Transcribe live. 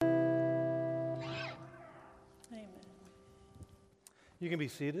You can be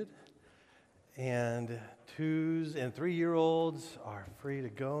seated, and 2 and 3-year-olds are free to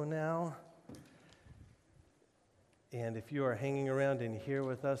go now. And if you are hanging around in here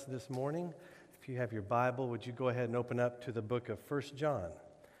with us this morning, if you have your Bible, would you go ahead and open up to the book of 1 John.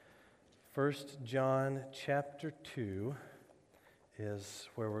 1 John chapter 2 is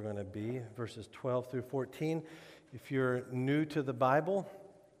where we're going to be, verses 12 through 14. If you're new to the Bible,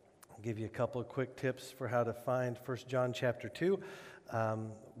 I'll give you a couple of quick tips for how to find 1 John chapter 2.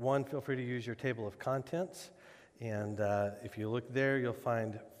 One, feel free to use your table of contents. And if you look there, you'll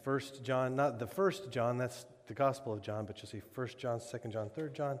find 1 John, not the 1 John, that's the Gospel of John, but you'll see 1 John, 2 John, 3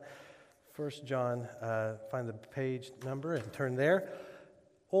 John. 1 John, find the page number and turn there.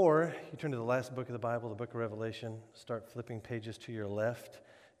 Or you turn to the last book of the Bible, the book of Revelation, start flipping pages to your left.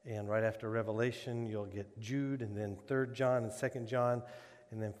 And right after Revelation, you'll get Jude, and then 3 John and 2 John,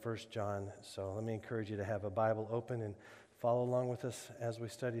 and then 1 John. So let me encourage you to have a Bible open and follow along with us as we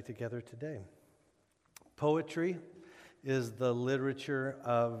study together today. Poetry is the literature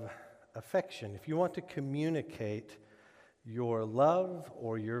of affection. If you want to communicate your love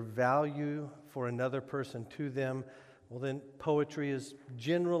or your value for another person to them, well, then poetry is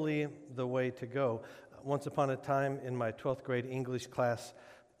generally the way to go. Once upon a time in my 12th grade English class,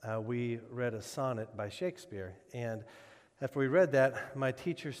 we read a sonnet by Shakespeare. And after we read that, my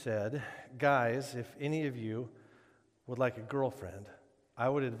teacher said, "Guys, if any of you would like a girlfriend, I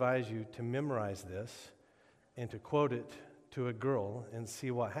would advise you to memorize this and to quote it to a girl and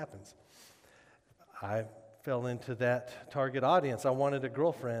see what happens." I fell into that target audience. I wanted a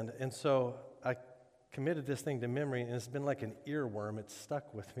girlfriend, and so I committed this thing to memory, and it's been like an earworm. It's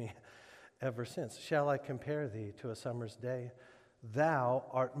stuck with me ever since. "Shall I compare thee to a summer's day? Thou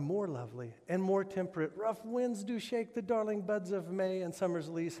art more lovely and more temperate. Rough winds do shake the darling buds of May, and summer's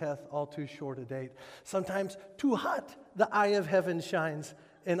lease hath all too short a date. Sometimes too hot the eye of heaven shines,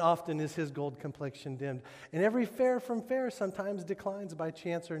 and often is his gold complexion dimmed. And every fair from fair sometimes declines by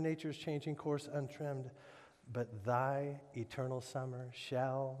chance or nature's changing course untrimmed. But thy eternal summer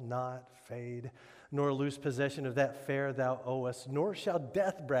shall not fade, nor lose possession of that fair thou owest, nor shall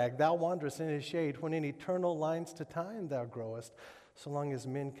death brag thou wanderest in his shade, when in eternal lines to time thou growest, so long as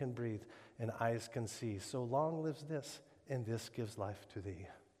men can breathe and eyes can see. So long lives this, and this gives life to thee."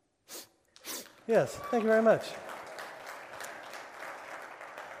 Yes, thank you very much.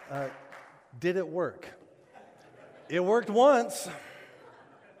 Did it work? It worked once.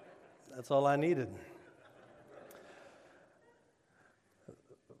 That's all I needed.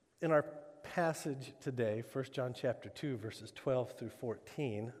 In our passage today, 1 John chapter 2, verses 12 through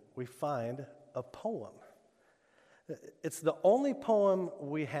 14, we find a poem. It's the only poem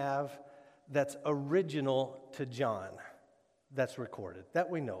we have that's original to John that's recorded, that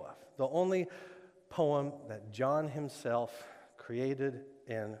we know of. The only poem that John himself created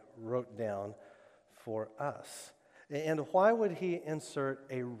and wrote down for us. And why would he insert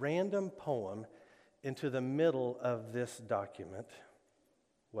a random poem into the middle of this document?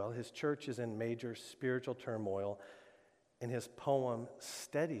 Well, his church is in major spiritual turmoil, and his poem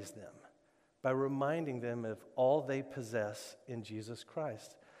steadies them by reminding them of all they possess in Jesus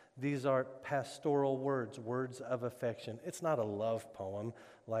Christ. These are pastoral words, words of affection. It's not a love poem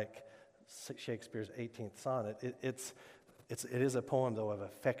like Shakespeare's 18th sonnet. It is a poem, though, of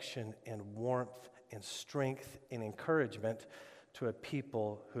affection and warmth and strength and encouragement to a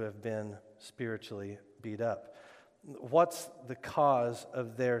people who have been spiritually beat up. What's the cause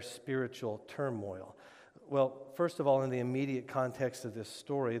of their spiritual turmoil? Well, first of all, in the immediate context of this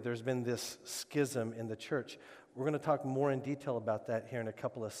story, there's been this schism in the church. We're going to talk more in detail about that here in a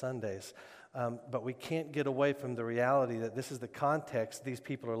couple of Sundays. But we can't get away from the reality that this is the context these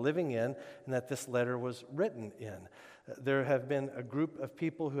people are living in, and that this letter was written in. There have been a group of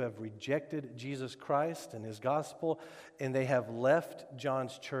people who have rejected Jesus Christ and his gospel, and they have left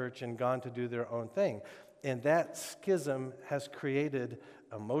John's church and gone to do their own thing. And that schism has created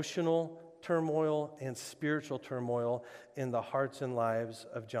emotional turmoil and spiritual turmoil in the hearts and lives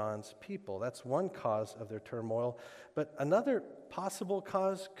of John's people. That's one cause of their turmoil. But another possible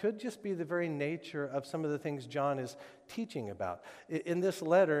cause could just be the very nature of some of the things John is teaching about. In this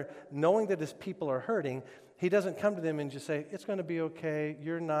letter, knowing that his people are hurting, he doesn't come to them and just say, "It's going to be okay,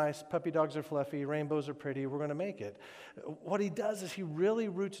 you're nice, puppy dogs are fluffy, rainbows are pretty, we're going to make it." What he does is he really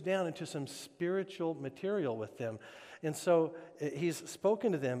roots down into some spiritual material with them. And so he's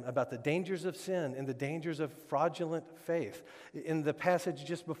spoken to them about the dangers of sin and the dangers of fraudulent faith. In the passage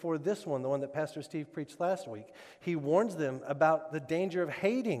just before this one, the one that Pastor Steve preached last week, he warns them about the danger of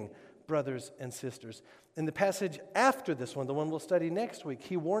hating brothers and sisters. In the passage after this one, the one we'll study next week,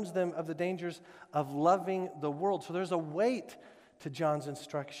 he warns them of the dangers of loving the world. So there's a weight to John's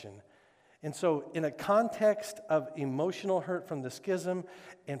instruction. And so in a context of emotional hurt from the schism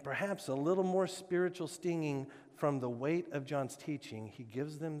and perhaps a little more spiritual stinging from the weight of John's teaching, he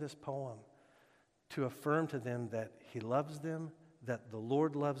gives them this poem to affirm to them that he loves them, that the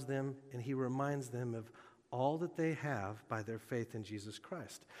Lord loves them, and he reminds them of all that they have by their faith in Jesus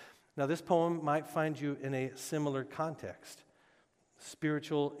Christ. Now, this poem might find you in a similar context.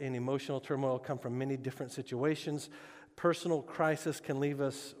 Spiritual and emotional turmoil come from many different situations. Personal crisis can leave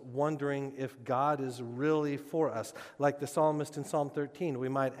us wondering if God is really for us. Like the psalmist in Psalm 13, we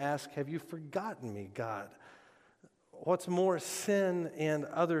might ask, have you forgotten me, God? What's more, sin and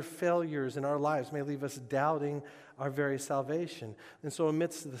other failures in our lives may leave us doubting our very salvation. And so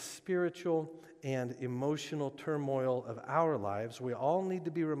amidst the spiritual and emotional turmoil of our lives, we all need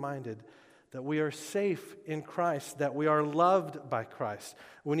to be reminded that we are safe in Christ, that we are loved by Christ.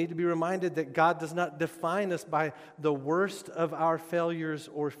 We need to be reminded that God does not define us by the worst of our failures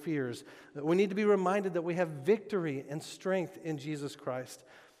or fears. We need to be reminded that we have victory and strength in Jesus Christ.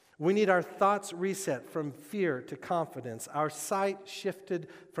 We need our thoughts reset from fear to confidence, our sight shifted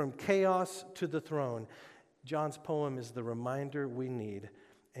from chaos to the throne. John's poem is the reminder we need,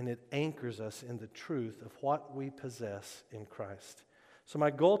 and it anchors us in the truth of what we possess in Christ. So my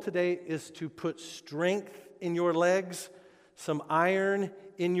goal today is to put strength in your legs, some iron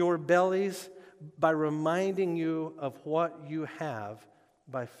in your bellies, by reminding you of what you have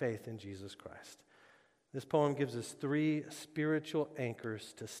by faith in Jesus Christ. This poem gives us 3 spiritual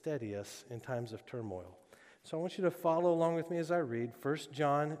anchors to steady us in times of turmoil. So I want you to follow along with me as I read 1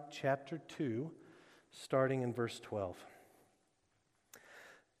 John chapter 2, starting in verse 12.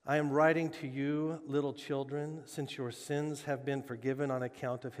 I am writing to you, little children, since your sins have been forgiven on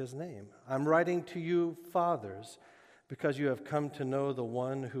account of his name. I'm writing to you, fathers, because you have come to know the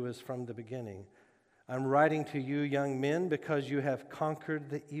one who is from the beginning. I'm writing to you, young men, because you have conquered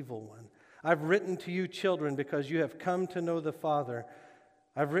the evil one. I've written to you, children, because you have come to know the Father.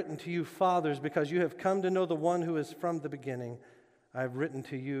 I've written to you, fathers, because you have come to know the one who is from the beginning. I've written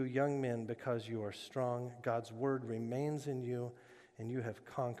to you, young men, because you are strong. God's word remains in you, and you have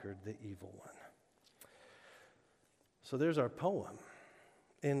conquered the evil one. So there's our poem.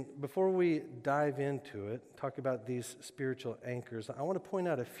 And before we dive into it, talk about these spiritual anchors, I want to point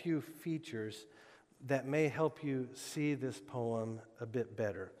out a few features that may help you see this poem a bit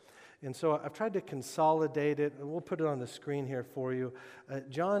better. And so I've tried to consolidate it, and we'll put it on the screen here for you.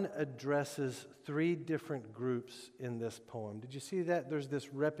 John addresses 3 different groups in this poem. Did you see that? There's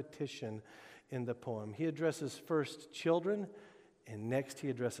this repetition in the poem. He addresses first children, and next he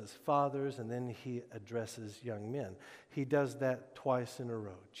addresses fathers, and then he addresses young men. He does that twice in a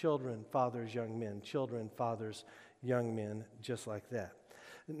row. Children, fathers, young men. Children, fathers, young men, just like that.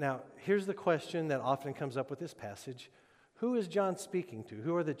 Now, here's the question that often comes up with this passage. Who is John speaking to?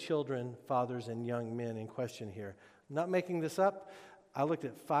 Who are the children, fathers, and young men in question here? I'm not making this up. I looked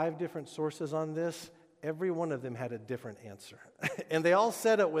at 5 different sources on this. Every one of them had a different answer. And they all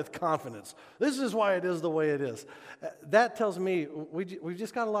said it with confidence. This is why it is the way it is. That tells me we've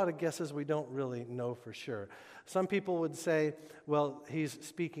just got a lot of guesses we don't really know for sure. Some people would say, well, he's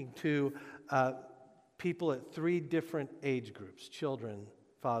speaking to people at 3 different age groups, children,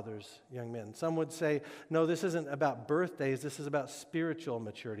 fathers, young men. Some would say, no, this isn't about birthdays. This is about spiritual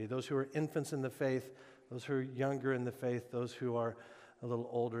maturity. Those who are infants in the faith, those who are younger in the faith, those who are a little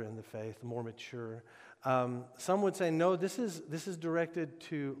older in the faith, more mature. Some would say, no, this is directed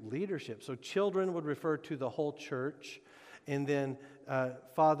to leadership. So children would refer to the whole church, and then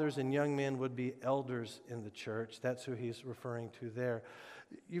fathers and young men would be elders in the church. That's who he's referring to there.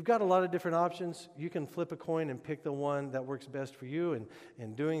 You've got a lot of different options. You can flip a coin and pick the one that works best for you,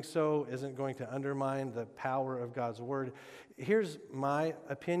 and doing so isn't going to undermine the power of God's word. Here's my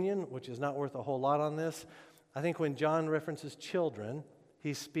opinion, which is not worth a whole lot on this. I think when John references children,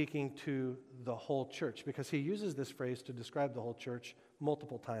 he's speaking to the whole church, because he uses this phrase to describe the whole church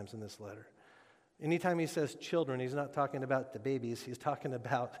multiple times in this letter. Anytime he says children, he's not talking about the babies, he's talking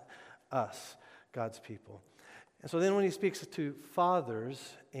about us, God's people. And so then when he speaks to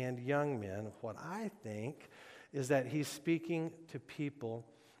fathers and young men, what I think is that he's speaking to people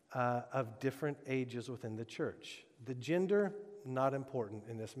of different ages within the church. The gender, not important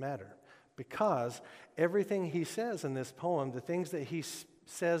in this matter, because everything he says in this poem, the things that he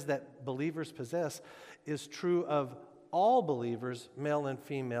says that believers possess, is true of all believers, male and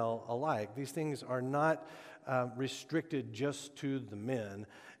female alike. These things are not restricted just to the men,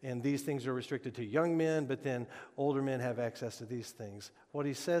 and these things are restricted to young men, but then older men have access to these things. What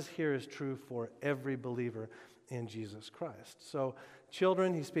he says here is true for every believer in Jesus Christ. So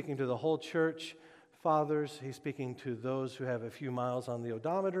children, he's speaking to the whole church. Fathers, he's speaking to those who have a few miles on the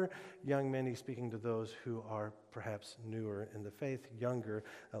odometer. Young men, he's speaking to those who are perhaps newer in the faith, younger,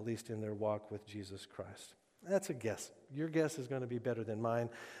 at least in their walk with Jesus Christ. That's a guess. Your guess is going to be better than mine,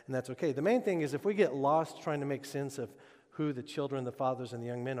 and that's okay. The main thing is if we get lost trying to make sense of who the children, the fathers, and the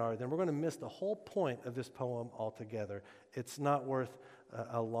young men are, then we're going to miss the whole point of this poem altogether. It's not worth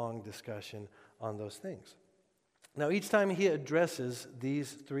a long discussion on those things. Now, each time he addresses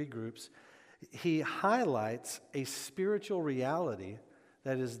these three groups, he highlights a spiritual reality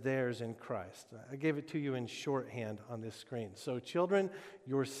that is theirs in Christ. I gave it to you in shorthand on this screen. So, children,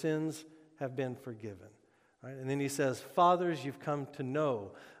 your sins have been forgiven. Right? And then he says, fathers, you've come to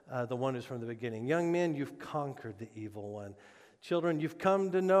know the one who's from the beginning. Young men, you've conquered the evil one. Children, you've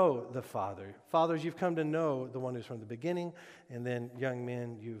come to know the Father. Fathers, you've come to know the one who's from the beginning. And then, young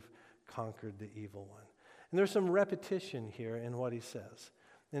men, you've conquered the evil one. And there's some repetition here in what he says.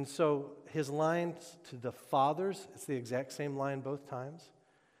 And so his lines to the fathers, it's the exact same line both times.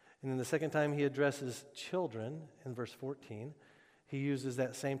 And then the second time he addresses children in verse 14, he uses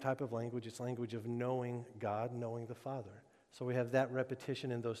that same type of language. It's language of knowing God, knowing the Father. So we have that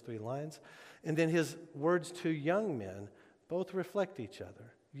repetition in those three lines. And then his words to young men both reflect each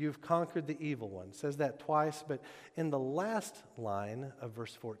other. You've conquered the evil one. Says that twice, but in the last line of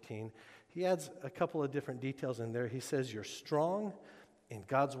verse 14, he adds a couple of different details in there. He says you're strong, and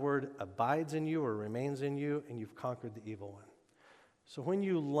God's word abides in you or remains in you, and you've conquered the evil one. So when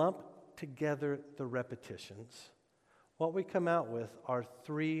you lump together the repetitions, what we come out with are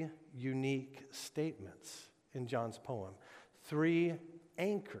three unique statements in John's poem. Three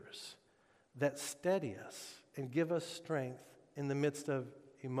anchors that steady us and give us strength in the midst of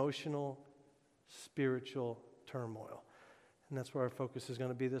emotional, spiritual turmoil. And that's where our focus is going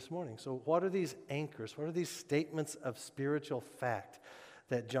to be this morning. So what are these anchors? What are these statements of spiritual fact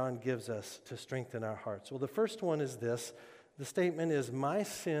that John gives us to strengthen our hearts? Well, the first one is this. The statement is, my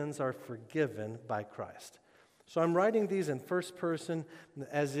sins are forgiven by Christ. So I'm writing these in first person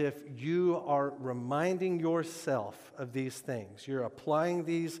as if you are reminding yourself of these things. You're applying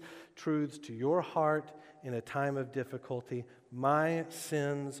these truths to your heart in a time of difficulty. My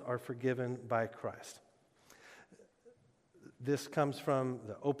sins are forgiven by Christ. This comes from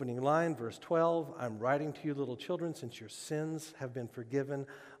the opening line, verse 12. I'm writing to you, little children, since your sins have been forgiven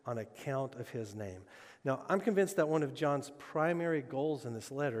on account of his name. Now, I'm convinced that one of John's primary goals in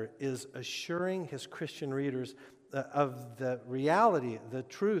this letter is assuring his Christian readers of the reality, the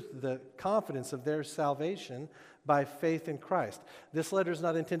truth, the confidence of their salvation by faith in Christ. This letter is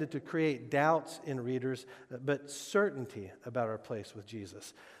not intended to create doubts in readers, but certainty about our place with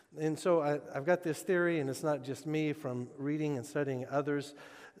Jesus. And so I've got this theory, and it's not just me from reading and studying others,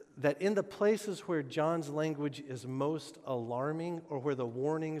 that in the places where John's language is most alarming or where the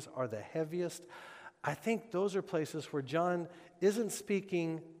warnings are the heaviest, I think those are places where John isn't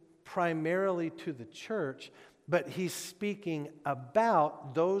speaking primarily to the church, but he's speaking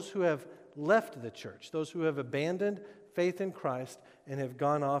about those who have left the church, those who have abandoned faith in Christ and have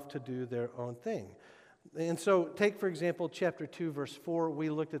gone off to do their own thing. And so take, for example, chapter 2, verse 4. We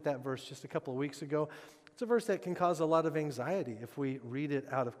looked at that verse just a couple of weeks ago. It's a verse that can cause a lot of anxiety if we read it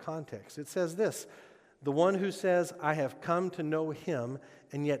out of context. It says this, the one who says, I have come to know him,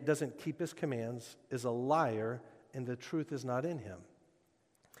 and yet doesn't keep his commands is a liar, and the truth is not in him.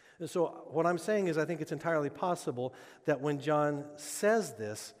 And so what I'm saying is I think it's entirely possible that when John says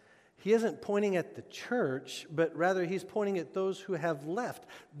this, he isn't pointing at the church, but rather he's pointing at those who have left.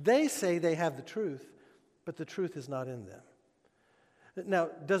 They say they have the truth, but the truth is not in them. Now,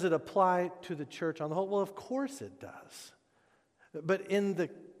 does it apply to the church on the whole? Well, of course it does. But in the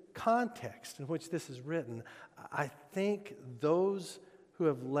context in which this is written, I think those who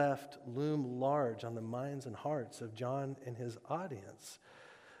have left loom large on the minds and hearts of John and his audience.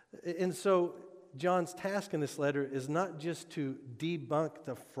 And so John's task in this letter is not just to debunk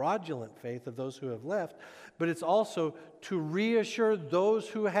the fraudulent faith of those who have left, but it's also to reassure those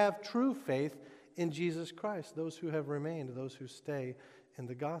who have true faith in Jesus Christ, those who have remained, those who stay in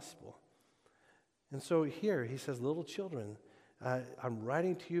the gospel. And so here he says, little children, I'm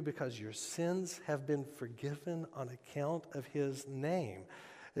writing to you because your sins have been forgiven on account of his name.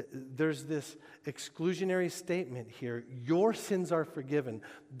 There's this exclusionary statement here. Your sins are forgiven.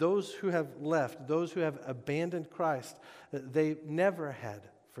 Those who have left, those who have abandoned Christ, they never had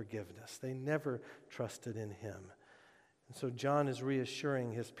forgiveness. They never trusted in him. And so John is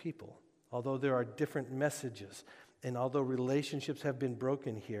reassuring his people. Although there are different messages, and although relationships have been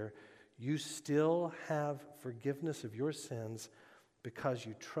broken here, you still have forgiveness of your sins because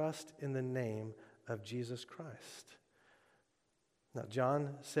you trust in the name of Jesus Christ. Now,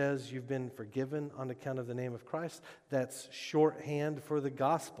 John says you've been forgiven on account of the name of Christ. That's shorthand for the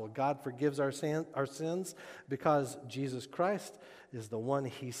gospel. God forgives our sins because Jesus Christ is the one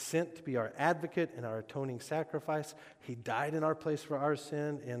He sent to be our advocate and our atoning sacrifice. He died in our place for our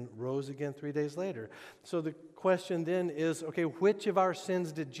sin and rose again 3 days later. So the question then is, okay, which of our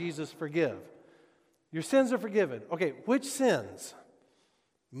sins did Jesus forgive? Your sins are forgiven. Okay, which sins?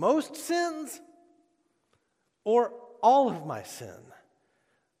 Most sins? Or all of my sin?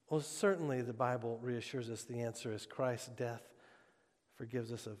 Well, certainly the Bible reassures us the answer is Christ's death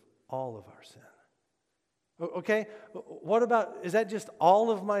forgives us of all of our sin. Okay, what about, is that just all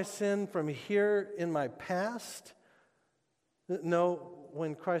of my sin from here in my past? No,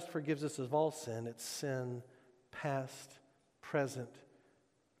 when Christ forgives us of all sin, it's sin past, present,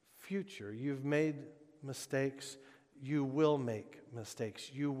 future. You've made mistakes. You will make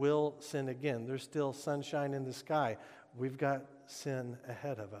mistakes. You will sin again. There's still sunshine in the sky. We've got sin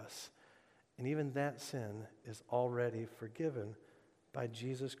ahead of us. And even that sin is already forgiven by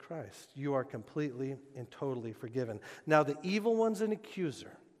Jesus Christ. You are completely and totally forgiven. Now, the evil one's an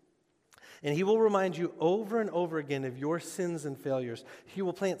accuser. And he will remind you over and over again of your sins and failures. He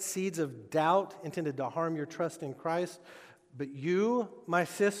will plant seeds of doubt intended to harm your trust in Christ. But you, my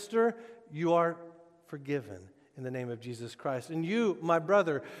sister, you are forgiven in the name of Jesus Christ. And you, my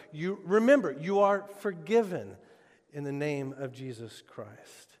brother, you remember, you are forgiven in the name of Jesus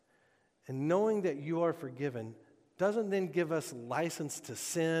Christ. And knowing that you are forgiven doesn't then give us license to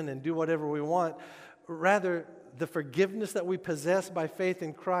sin and do whatever we want. Rather, the forgiveness that we possess by faith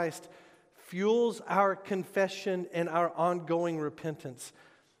in Christ fuels our confession and our ongoing repentance.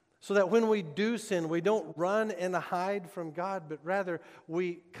 So that when we do sin, we don't run and hide from God, but rather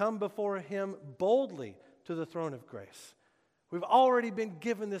we come before Him boldly to the throne of grace. We've already been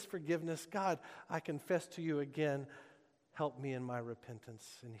given this forgiveness. God, I confess to you again, help me in my repentance.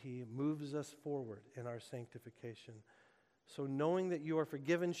 And He moves us forward in our sanctification. So knowing that you are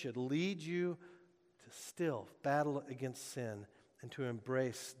forgiven should lead you to still battle against sin and to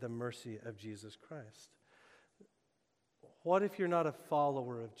embrace the mercy of Jesus Christ. What if you're not a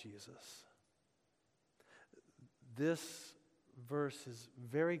follower of Jesus? This verse is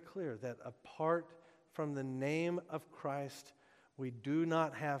very clear that apart from the name of Christ, we do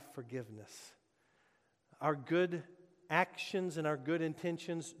not have forgiveness. Our good actions and our good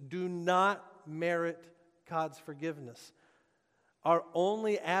intentions do not merit God's forgiveness. Our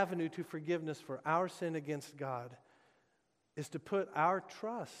only avenue to forgiveness for our sin against God is to put our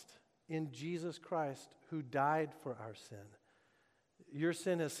trust in Jesus Christ, who died for our sin. Your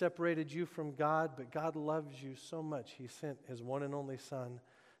sin has separated you from God, but God loves you so much, He sent His one and only Son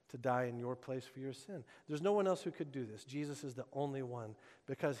to die in your place for your sin. There's no one else who could do this. Jesus is the only one,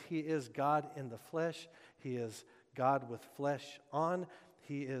 because He is God in the flesh. He is God with flesh on.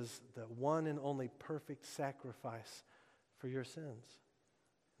 He is the one and only perfect sacrifice for your sins.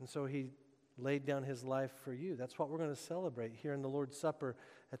 And so He laid down His life for you. That's what we're going to celebrate here in the Lord's Supper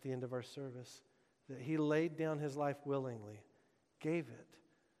at the end of our service. That He laid down His life willingly, gave it.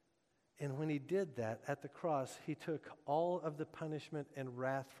 And when He did that at the cross, He took all of the punishment and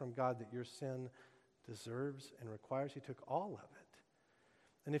wrath from God that your sin deserves and requires. He took all of it.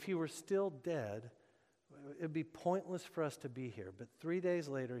 And if He were still dead, it would be pointless for us to be here. But 3 days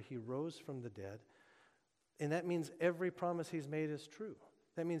later, He rose from the dead. And that means every promise He's made is true.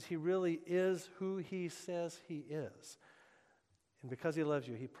 That means He really is who He says He is. And because He loves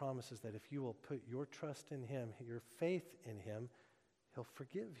you, He promises that if you will put your trust in Him, your faith in Him, He'll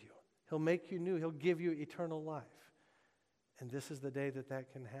forgive you. He'll make you new. He'll give you eternal life. And this is the day that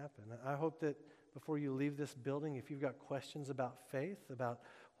that can happen. I hope that before you leave this building, if you've got questions about faith, about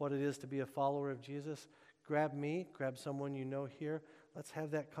what it is to be a follower of Jesus, grab me, grab someone you know here. Let's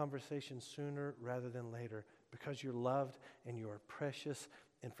have that conversation sooner rather than later, because you're loved and you are precious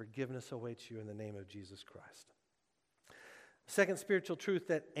and forgiveness awaits you in the name of Jesus Christ. Second spiritual truth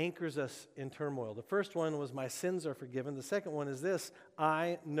that anchors us in turmoil. The first one was my sins are forgiven. The second one is this: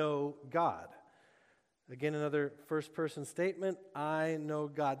 I know God. Again, another first-person statement, I know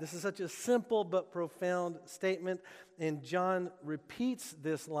God. This is such a simple but profound statement, and John repeats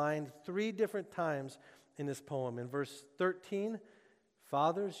this line 3 different times in this poem. In verse 13,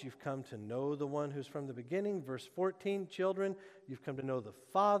 fathers, you've come to know the one who's from the beginning. Verse 14, children, you've come to know the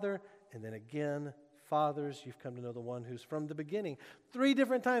Father. And then again, fathers, you've come to know the one who's from the beginning. 3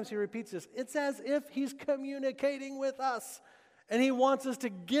 different times he repeats this. It's as if he's communicating with us. And he wants us to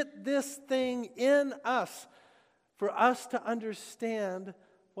get this thing in us for us to understand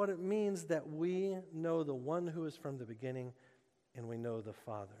what it means that we know the one who is from the beginning and we know the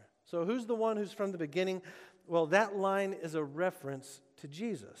Father. So who's the one who's from the beginning? Well, that line is a reference to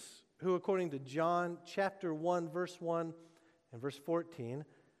Jesus, who, according to John chapter 1, verse 1 and verse 14,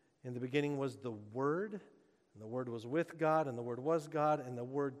 in the beginning was the Word, and the Word was with God, and the Word was God, and the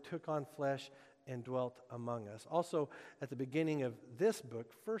Word took on flesh and dwelt among us. Also, at the beginning of this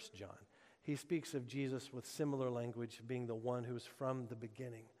book, 1 John, he speaks of Jesus with similar language, being the one who is from the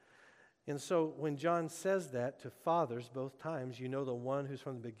beginning. And so when John says that to fathers both times, you know the one who's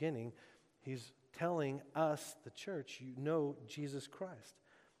from the beginning, he's telling us, the church, you know Jesus Christ.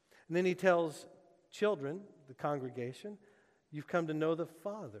 And then he tells children, the congregation, you've come to know the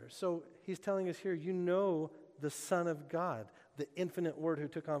Father. So he's telling us here, you know the Son of God, the infinite Word who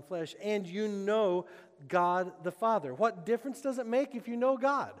took on flesh, and you know God the Father. What difference does it make if you know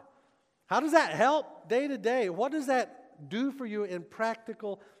God? How does that help day to day? What does that do for you in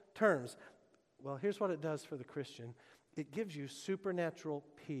practical terms? Well, here's what it does for the Christian. It gives you supernatural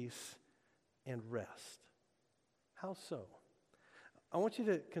peace and rest. How so? I want you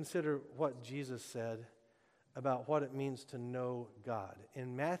to consider what Jesus said about what it means to know God.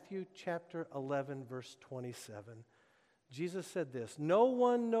 In Matthew chapter 11, verse 27, Jesus said this, "No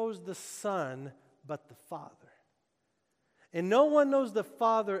one knows the Son but the Father. And no one knows the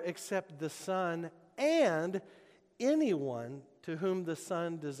Father except the Son and anyone to whom the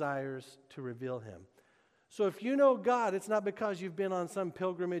Son desires to reveal him." So if you know God, it's not because you've been on some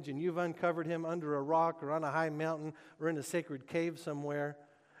pilgrimage and you've uncovered him under a rock or on a high mountain or in a sacred cave somewhere.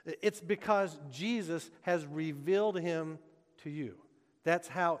 It's because Jesus has revealed him to you. That's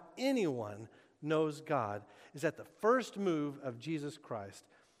how anyone knows God, is at the first move of Jesus Christ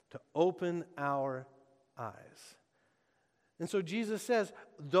to open our eyes. And so Jesus says,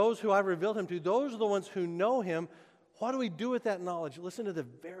 those who I've revealed him to, those are the ones who know him. What do we do with that knowledge? Listen to the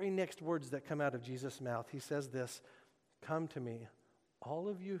very next words that come out of Jesus' mouth. He says this, "Come to me, all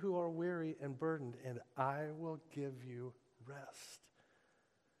of you who are weary and burdened, and I will give you rest."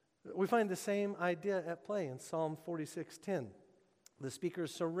 We find the same idea at play in Psalm 46:10. The speaker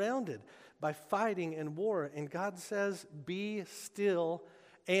is surrounded by fighting and war, and God says, "Be still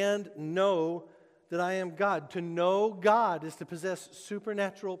and know that I am God." To know God is to possess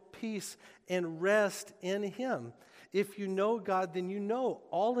supernatural peace and rest in him. If you know God, then you know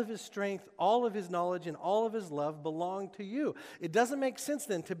all of his strength, all of his knowledge, and all of his love belong to you. It doesn't make sense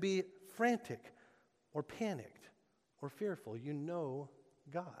then to be frantic or panicked or fearful. You know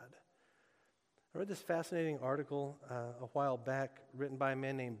God. I read this fascinating article a while back written by a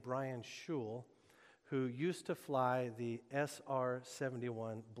man named Brian Schul, who used to fly the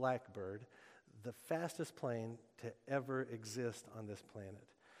SR-71 Blackbird, the fastest plane to ever exist on this planet.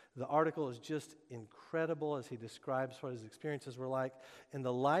 The article is just incredible as he describes what his experiences were like. In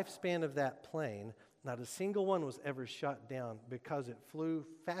the lifespan of that plane, not a single one was ever shot down because it flew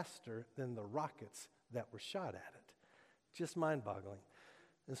faster than the rockets that were shot at it. Just mind-boggling.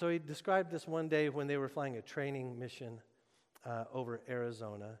 And so he described this one day when they were flying a training mission over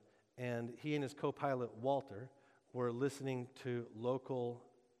Arizona, and he and his co-pilot Walter were listening to local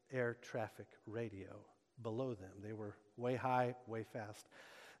air traffic radio below them. They were way high, way fast.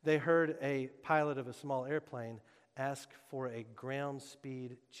 They heard a pilot of a small airplane ask for a ground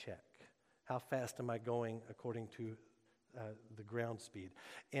speed check. How fast am I going according to the ground speed?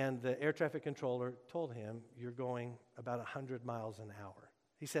 And the air traffic controller told him, "You're going about 100 miles an hour."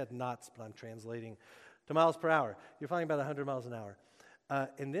 He said knots, but I'm translating to miles per hour. You're flying about 100 miles an hour.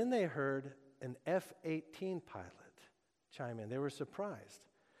 And then they heard an F-18 pilot chime in. They were surprised.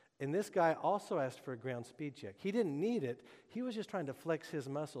 And this guy also asked for a ground speed check. He didn't need it. He was just trying to flex his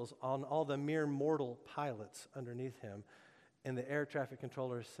muscles on all the mere mortal pilots underneath him. And the air traffic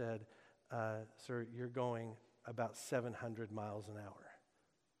controller said, "Sir, you're going about 700 miles an hour."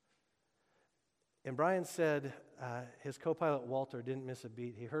 And Brian said his co-pilot Walter didn't miss a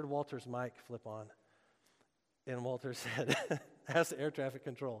beat. He heard Walter's mic flip on. And Walter said, "Ask the air traffic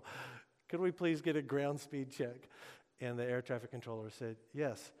control, could we please get a ground speed check?" And the air traffic controller said,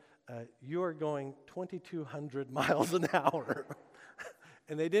 "Yes. You are going 2,200 miles an hour."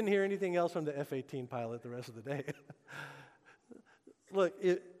 And they didn't hear anything else from the F-18 pilot the rest of the day. Look,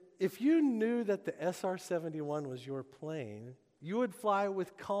 if you knew that the SR-71 was your plane, you would fly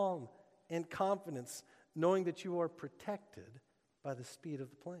with calm and confidence, knowing that you are protected by the speed of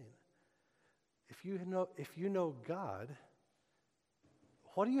the plane. If you know God,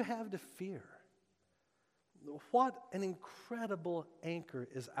 what do you have to fear? What an incredible anchor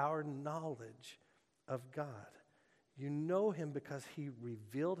is our knowledge of God. You know him because he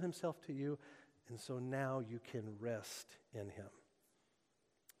revealed himself to you, and so now you can rest in him.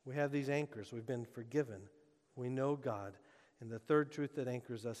 We have these anchors. We've been forgiven. We know God. And the third truth that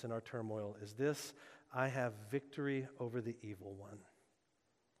anchors us in our turmoil is this: I have victory over the evil one.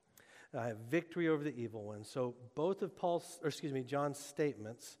 I have victory over the evil one. So both of John's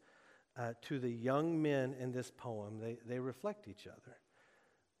statements to the young men in this poem, they reflect each other.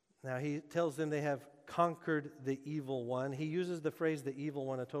 Now he tells them they have conquered the evil one. He uses the phrase the evil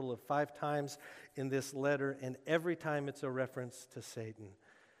one a total of 5 times in this letter, and every time it's a reference to Satan.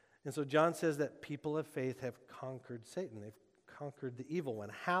 And so John says that people of faith have conquered Satan. They've conquered the evil one.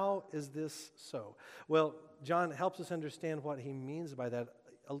 How is this so? Well, John helps us understand what he means by that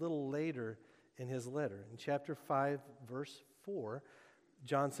a little later in his letter. In chapter 5, verse 4,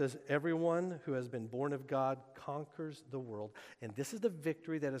 John says, everyone who has been born of God conquers the world. And this is the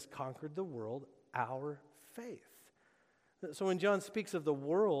victory that has conquered the world, our faith. So when John speaks of the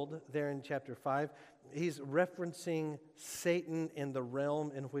world there in chapter 5, he's referencing Satan and the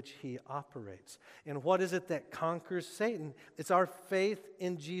realm in which he operates. And what is it that conquers Satan? It's our faith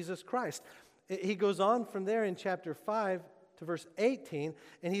in Jesus Christ. He goes on from there in chapter 5 to verse 18,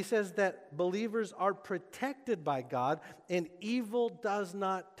 and he says that believers are protected by God and evil does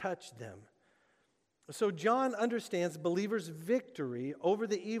not touch them. So John understands believers' victory over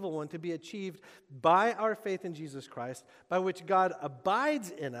the evil one to be achieved by our faith in Jesus Christ, by which God abides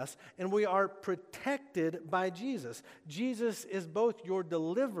in us, and we are protected by Jesus. Jesus is both your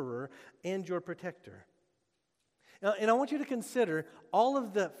deliverer and your protector. Now, and I want you to consider all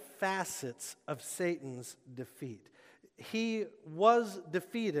of the facets of Satan's defeat. He was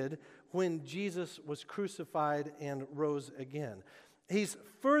defeated when Jesus was crucified and rose again. He's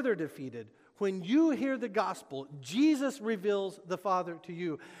further defeated when you hear the gospel. Jesus reveals the Father to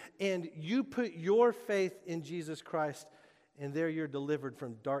you, and you put your faith in Jesus Christ, and there you're delivered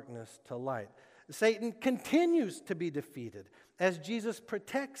from darkness to light. Satan continues to be defeated as Jesus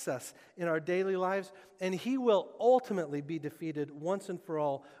protects us in our daily lives, and he will ultimately be defeated once and for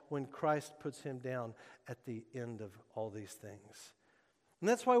all when Christ puts him down at the end of all these things. And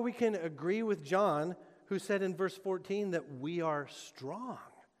that's why we can agree with John, who said in verse 14 that we are strong.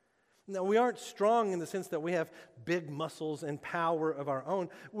 Now, we aren't strong in the sense that we have big muscles and power of our own.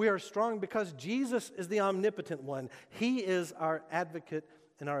 We are strong because Jesus is the omnipotent one. He is our advocate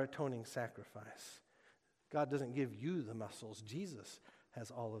and our atoning sacrifice. God doesn't give you the muscles. Jesus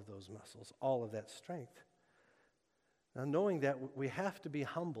has all of those muscles, all of that strength. Now, knowing that, we have to be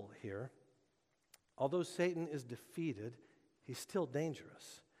humble here. Although Satan is defeated, he's still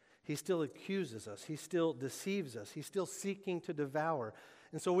dangerous. He still accuses us. He still deceives us. He's still seeking to devour.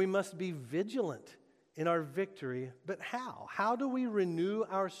 And so we must be vigilant in our victory. But how? How do we renew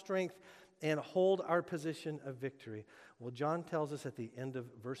our strength and hold our position of victory? Well, John tells us at the end of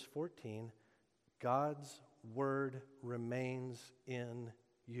verse 14, God's word remains in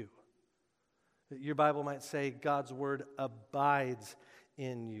you. Your Bible might say God's word abides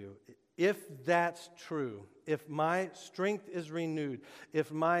in you. If that's true, if my strength is renewed,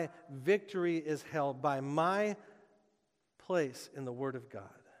 if my victory is held by my place in the Word of God,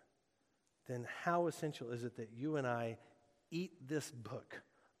 then how essential is it that you and I eat this book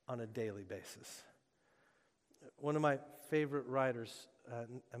on a daily basis? One of my favorite writers,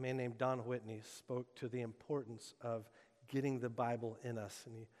 a man named Don Whitney, spoke to the importance of getting the Bible in us.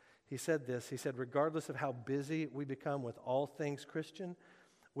 And he said this, he said, regardless of how busy we become with all things Christian,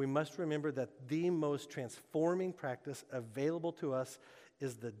 we must remember that the most transforming practice available to us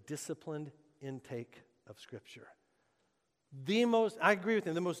is the disciplined intake of Scripture. I agree with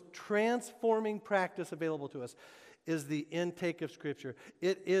him, the most transforming practice available to us is the intake of Scripture.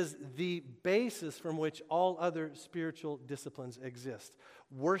 It is the basis from which all other spiritual disciplines exist.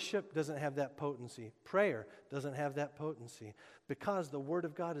 Worship doesn't have that potency. Prayer doesn't have that potency because the Word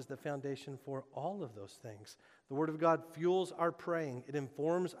of God is the foundation for all of those things. The Word of God fuels our praying. It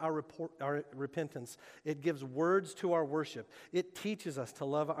informs our repentance. It gives words to our worship. It teaches us to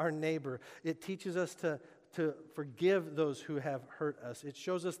love our neighbor. It teaches us to forgive those who have hurt us. It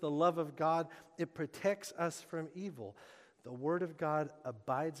shows us the love of God. It protects us from evil. The Word of God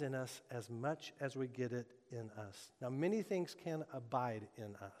abides in us as much as we get it in us. Now, many things can abide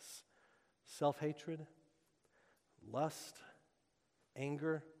in us. Self-hatred, lust,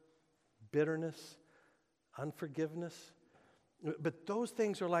 anger, bitterness, unforgiveness. But those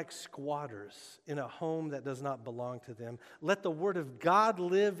things are like squatters in a home that does not belong to them. Let the Word of God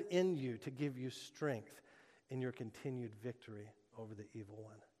live in you to give you strength in your continued victory over the evil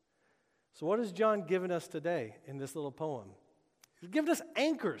one. So what has John given us today in this little poem? He's given us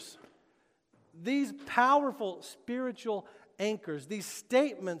anchors. These powerful spiritual anchors, these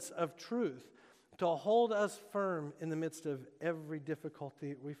statements of truth to hold us firm in the midst of every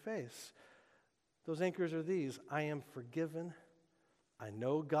difficulty we face. Those anchors are these: I am forgiven. I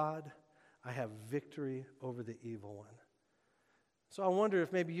know God. I have victory over the evil one. So I wonder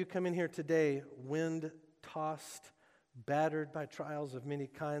if maybe you come in here today wind-tossed, battered by trials of many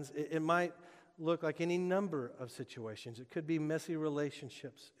kinds. It might look like any number of situations. It could be messy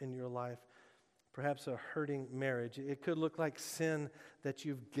relationships in your life, perhaps a hurting marriage. It could look like sin that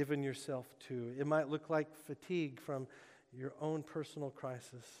you've given yourself to. It might look like fatigue from your own personal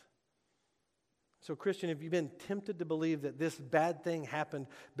crisis. So, Christian, if you've been tempted to believe that this bad thing happened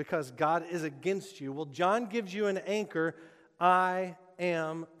because God is against you, well, John gives you an anchor: I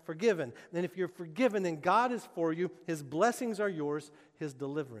am forgiven. Then if you're forgiven, then God is for you. His blessings are yours. His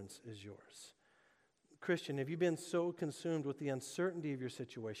deliverance is yours. Christian, have you been so consumed with the uncertainty of your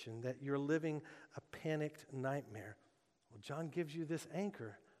situation that you're living a panicked nightmare? Well, John gives you this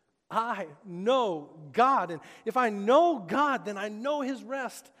anchor. I know God. And if I know God, then I know His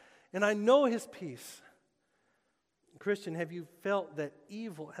rest and I know His peace. Christian, have you felt that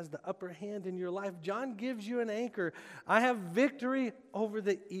evil has the upper hand in your life? John gives you an anchor. I have victory over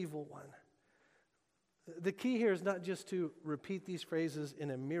the evil one. The key here is not just to repeat these phrases in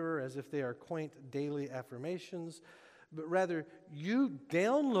a mirror as if they are quaint daily affirmations, but rather you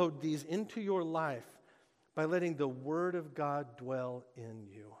download these into your life by letting the Word of God dwell in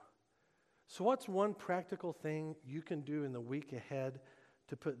you. So what's one practical thing you can do in the week ahead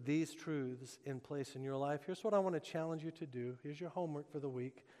to put these truths in place in your life? Here's what I want to challenge you to do. Here's your homework for the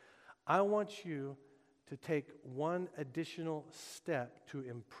week. I want you to take one additional step to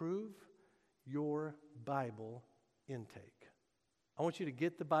improve your Bible intake. I want you to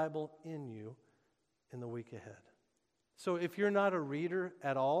get the Bible in you in the week ahead. So if you're not a reader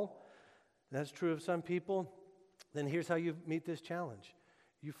at all, that's true of some people, then here's how you meet this challenge.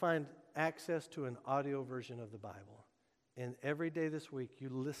 You find access to an audio version of the Bible. And every day this week, you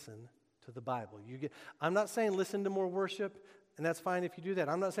listen to the Bible. I'm not saying listen to more worship, and that's fine if you do that.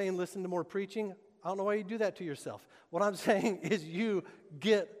 I'm not saying listen to more preaching. I don't know why you do that to yourself. What I'm saying is you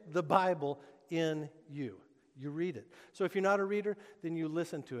get the Bible in you. You read it. So if you're not a reader, then you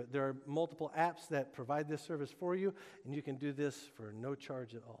listen to it. There are multiple apps that provide this service for you, and you can do this for no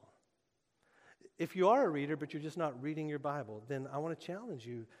charge at all. If you are a reader, but you're just not reading your Bible, then I want to challenge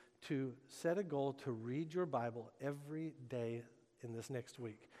you to set a goal to read your Bible every day in this next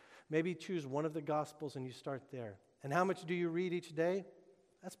week. Maybe choose one of the Gospels and you start there. And how much do you read each day?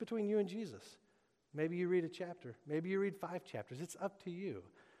 That's between you and Jesus. Maybe you read a chapter. Maybe you read 5 chapters. It's up to you.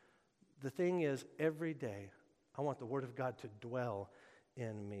 The thing is, every day, I want the Word of God to dwell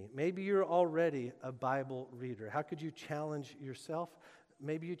in me. Maybe you're already a Bible reader. How could you challenge yourself?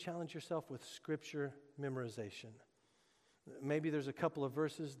 Maybe you challenge yourself with Scripture memorization. Maybe there's a couple of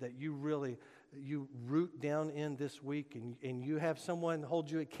verses that you root down in this week, and you have someone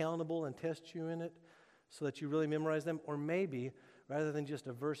hold you accountable and test you in it so that you really memorize them. Or maybe, rather than just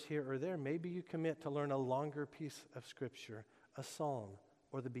a verse here or there, maybe you commit to learn a longer piece of Scripture, a psalm,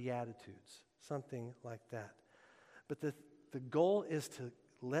 or the Beatitudes, something like that. But the goal is to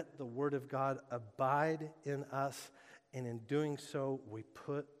let the Word of God abide in us, and in doing so, we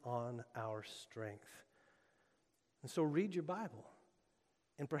put on our strength. And so read your Bible.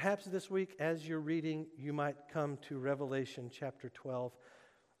 And perhaps this week, as you're reading, you might come to Revelation chapter 12.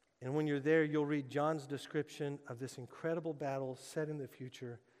 And when you're there, you'll read John's description of this incredible battle set in the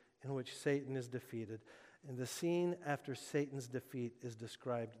future in which Satan is defeated. And the scene after Satan's defeat is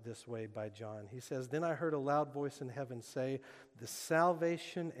described this way by John. He says, "Then I heard a loud voice in heaven say, 'The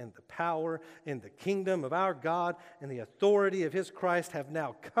salvation and the power and the kingdom of our God and the authority of His Christ have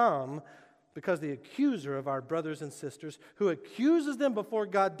now come, because the accuser of our brothers and sisters, who accuses them before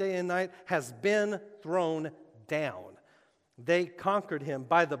God day and night, has been thrown down. They conquered him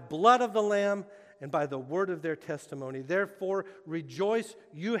by the blood of the Lamb and by the word of their testimony. Therefore, rejoice,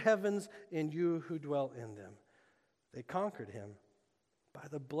 you heavens, and you who dwell in them.'" They conquered him by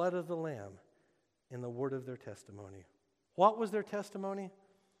the blood of the Lamb and the word of their testimony. What was their testimony?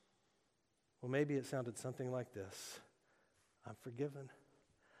 Well, maybe it sounded something like this: I'm forgiven.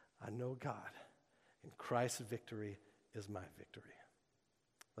 I know God, and Christ's victory is my victory.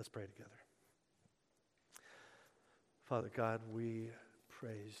 Let's pray together. Father God, we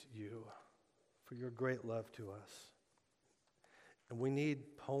praise you for your great love to us. And we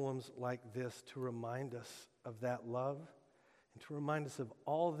need poems like this to remind us of that love and to remind us of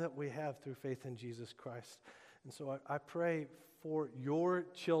all that we have through faith in Jesus Christ. And so I pray for your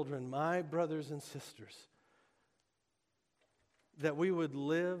children, my brothers and sisters, that we would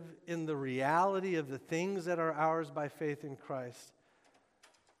live in the reality of the things that are ours by faith in Christ,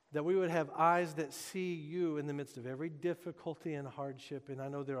 that we would have eyes that see you in the midst of every difficulty and hardship, and I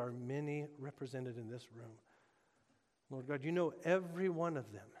know there are many represented in this room. Lord God, you know every one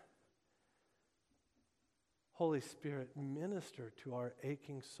of them. Holy Spirit, minister to our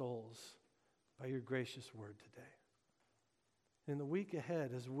aching souls by your gracious word today. In the week ahead,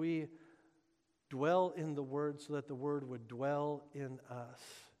 as we dwell in the word so that the word would dwell in us,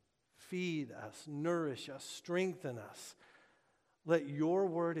 feed us, nourish us, strengthen us, let your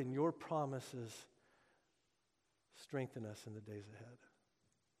word and your promises strengthen us in the days ahead.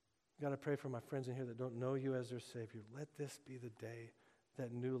 God, I pray for my friends in here that don't know you as their Savior. Let this be the day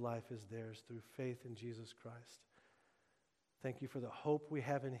that new life is theirs through faith in Jesus Christ. Thank you for the hope we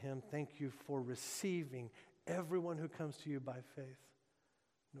have in him. Thank you for receiving everyone who comes to you by faith.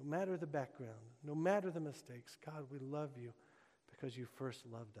 No matter the background, no matter the mistakes, God, we love you because you first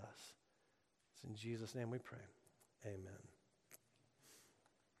loved us. It's in Jesus' name we pray. Amen.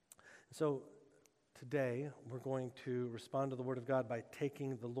 So today we're going to respond to the Word of God by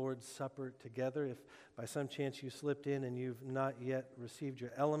taking the Lord's Supper together. If by some chance you slipped in and you've not yet received your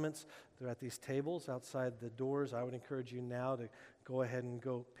elements, they're at these tables outside the doors. I would encourage you now to go ahead and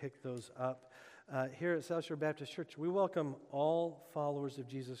go pick those up. Here at South Shore Baptist Church, we welcome all followers of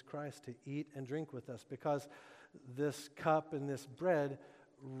Jesus Christ to eat and drink with us because this cup and this bread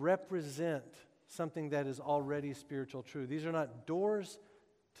represent something that is already spiritual truth. These are not doors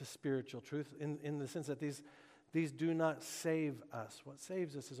to spiritual truth in the sense that these do not save us. What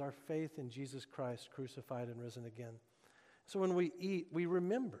saves us is our faith in Jesus Christ crucified and risen again. So when we eat, we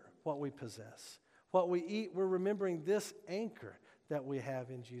remember what we possess. What we eat, we're remembering this anchor that we have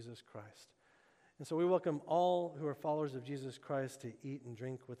in Jesus Christ. And so we welcome all who are followers of Jesus Christ to eat and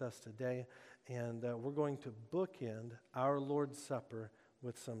drink with us today. And we're going to bookend our Lord's Supper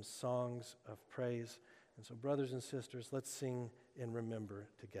with some songs of praise. And so brothers and sisters, let's sing and remember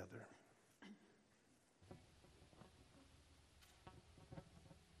together.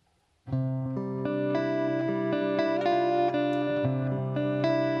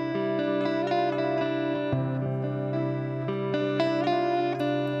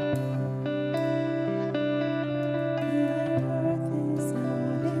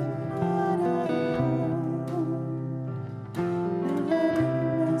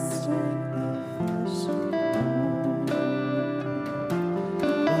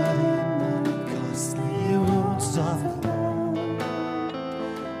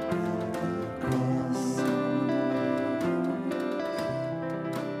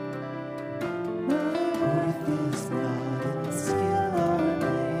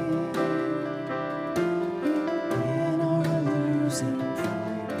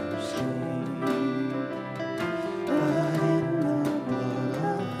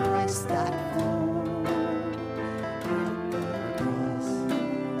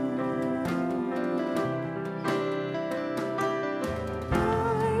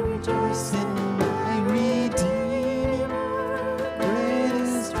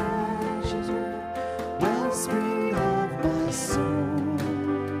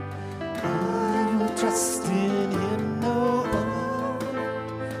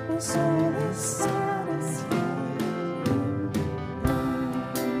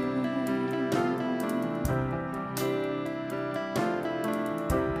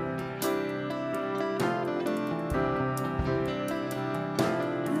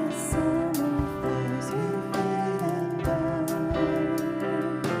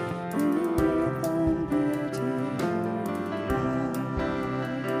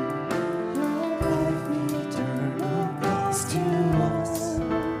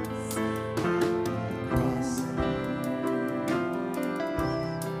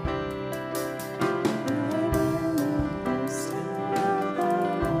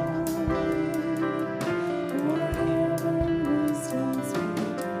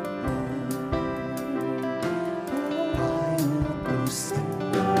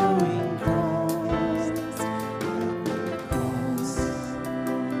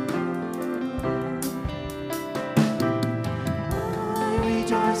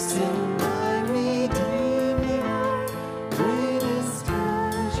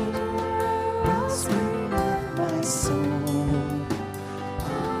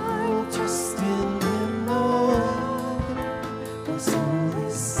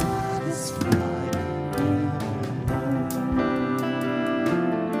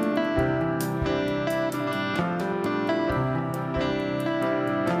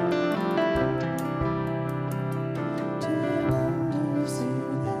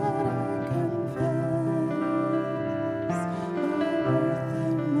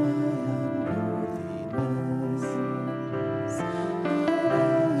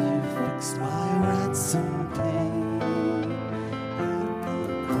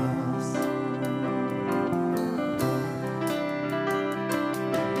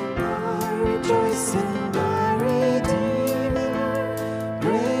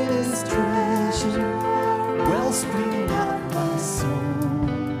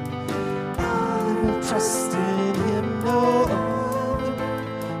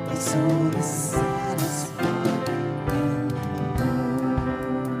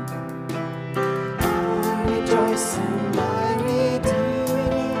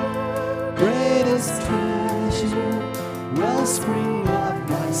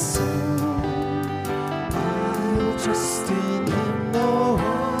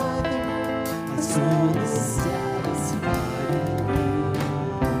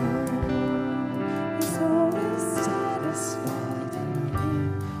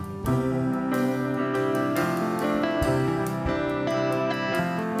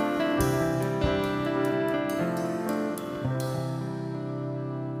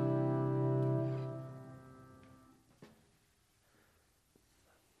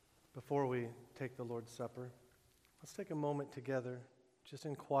 take the Lord's Supper, let's take a moment together, just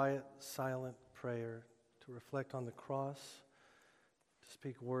in quiet, silent prayer, to reflect on the cross, to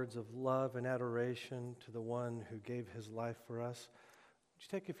speak words of love and adoration to the one who gave his life for us. Would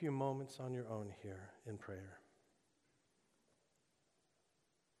you take a few moments on your own here in prayer?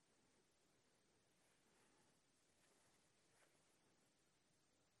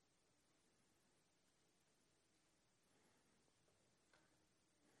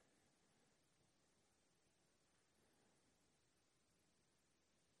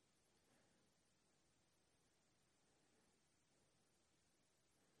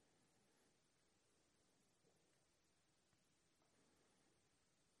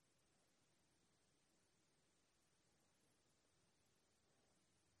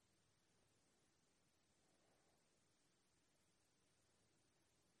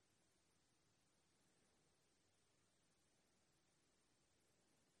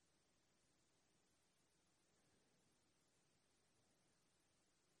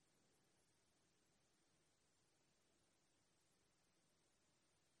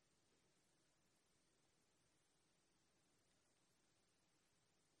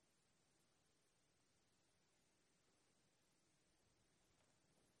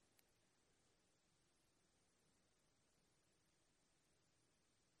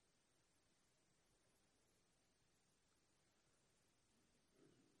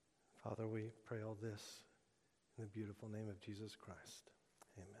 Father, we pray all this in the beautiful name of Jesus Christ.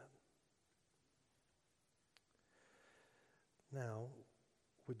 Amen. Now,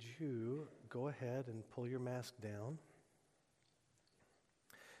 would you go ahead and pull your mask down,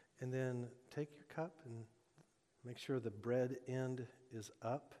 and then take your cup and make sure the bread end is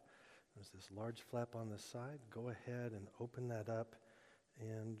up. There's this large flap on the side. Go ahead and open that up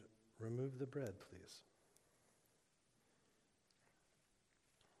and remove the bread, please.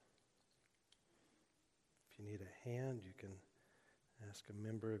 If you need a hand, you can ask a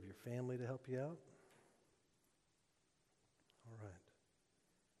member of your family to help you out. All right.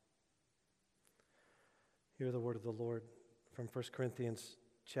 Hear the word of the Lord from 1 Corinthians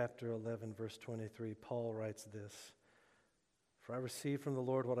chapter 11, verse 23. Paul writes this: "For I received from the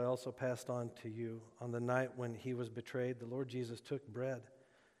Lord what I also passed on to you. On the night when he was betrayed, the Lord Jesus took bread,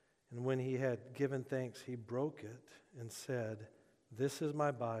 and when he had given thanks, he broke it and said, 'This is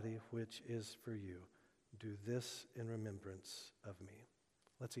my body, which is for you. Do this in remembrance of me.'"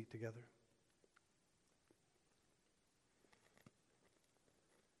 Let's eat together.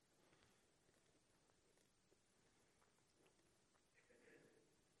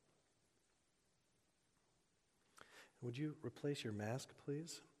 Would you replace your mask,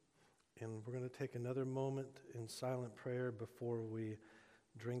 please? And we're going to take another moment in silent prayer before we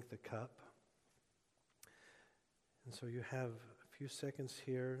drink the cup. And so you have a few seconds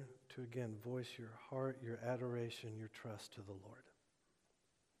here to again voice your heart, your adoration, your trust to the Lord.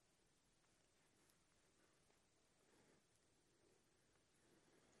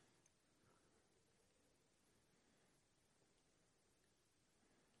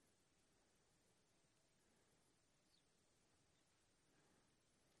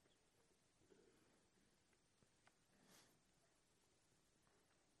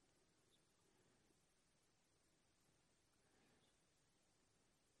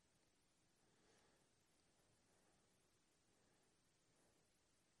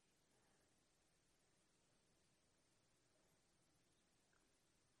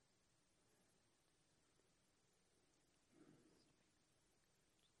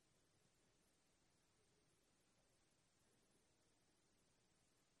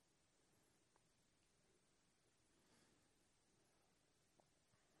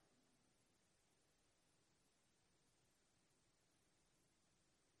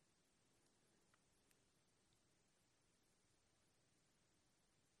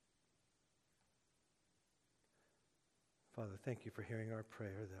 Father, thank you for hearing our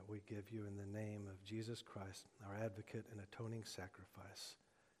prayer that we give you in the name of Jesus Christ, our advocate and atoning sacrifice.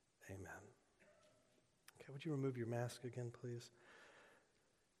 Amen. Okay, would you remove your mask again, please?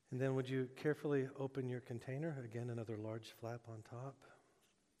 And then would you carefully open your container? Again, another large flap on top.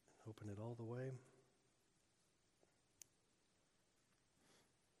 Open it all the way.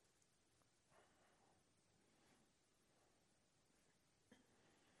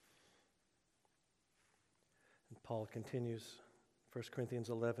 Paul continues, 1 Corinthians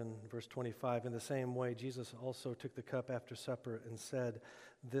 11, verse 25, "In the same way, Jesus also took the cup after supper and said,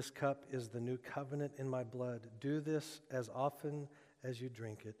 'This cup is the new covenant in my blood. Do this as often as you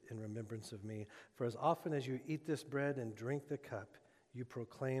drink it in remembrance of me. For as often as you eat this bread and drink the cup, you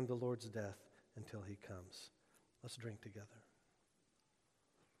proclaim the Lord's death until he comes.'" Let's drink together.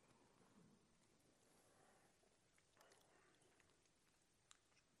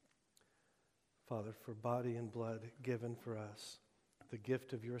 Father, for body and blood given for us, the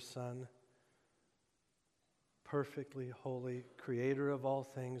gift of your Son, perfectly holy, creator of all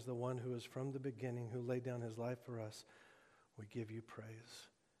things, the one who is from the beginning, who laid down his life for us. We give you praise.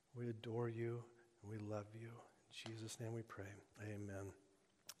 We adore you, and we love you. In Jesus' name we pray. Amen.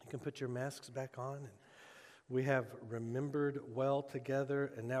 You can put your masks back on. And we have remembered well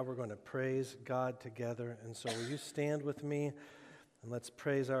together, and now we're going to praise God together. And so will you stand with me, and let's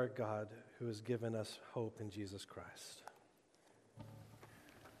praise our God who has given us hope in Jesus Christ.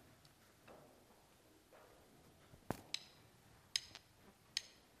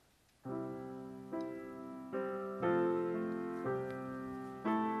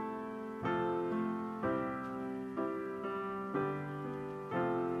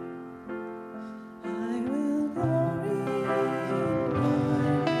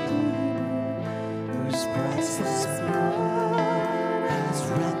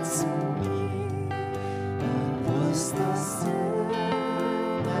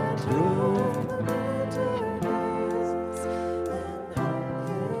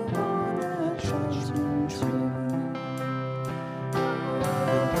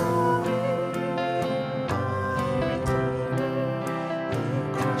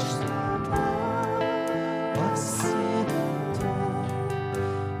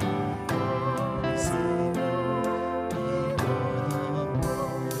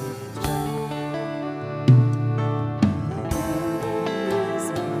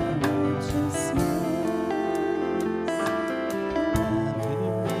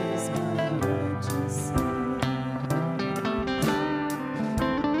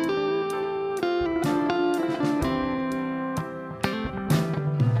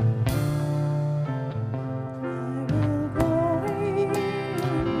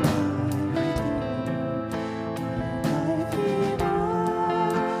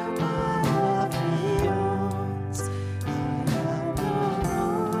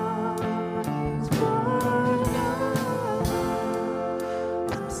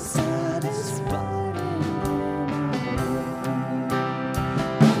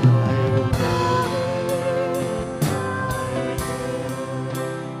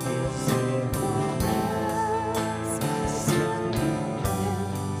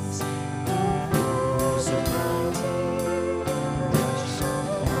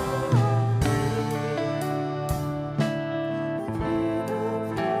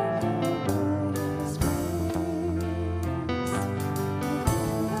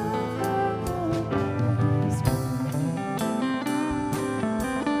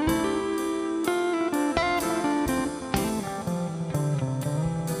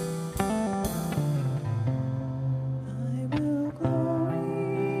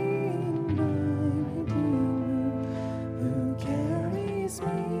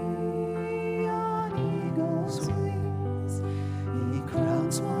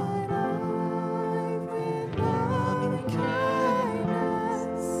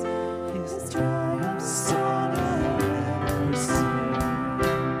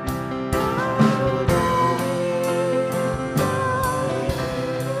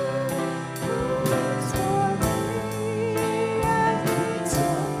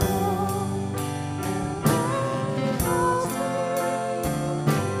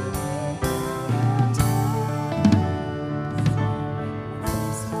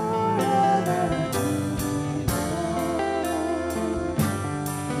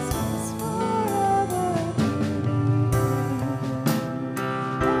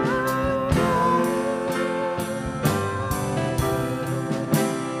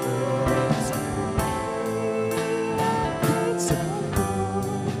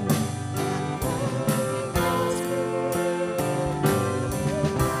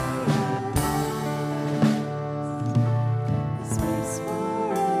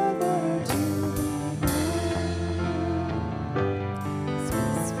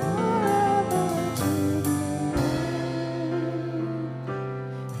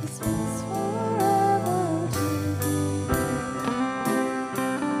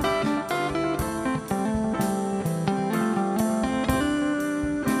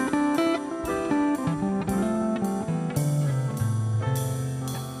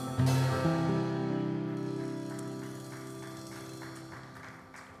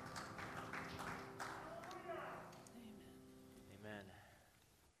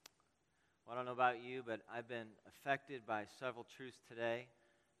 I don't know about you, but I've been affected by several truths today.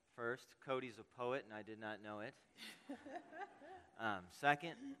 First, Cody's a poet, and I did not know it.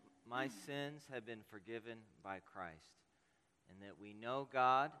 Second, my sins have been forgiven by Christ, and that we know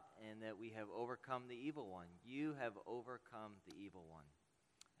God, and that we have overcome the evil one. You have overcome the evil one.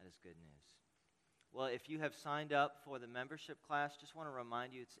 That is good news. Well, if you have signed up for the membership class, just want to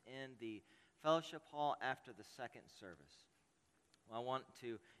remind you it's in the fellowship hall after the second service. Well, I want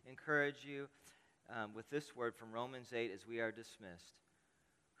to encourage you with this word from Romans 8 as we are dismissed.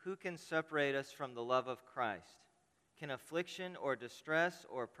 Who can separate us from the love of Christ? Can affliction or distress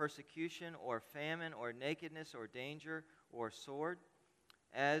or persecution or famine or nakedness or danger or sword?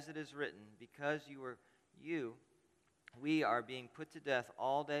 As it is written, because we are being put to death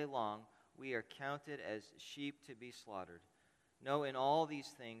all day long, we are counted as sheep to be slaughtered. No, in all these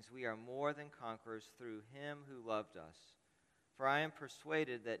things we are more than conquerors through him who loved us. For I am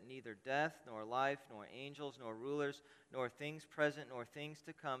persuaded that neither death, nor life, nor angels, nor rulers, nor things present, nor things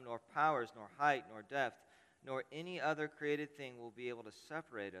to come, nor powers, nor height, nor depth, nor any other created thing will be able to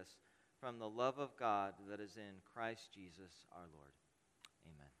separate us from the love of God that is in Christ Jesus our Lord.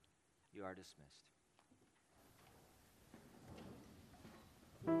 Amen. You are dismissed.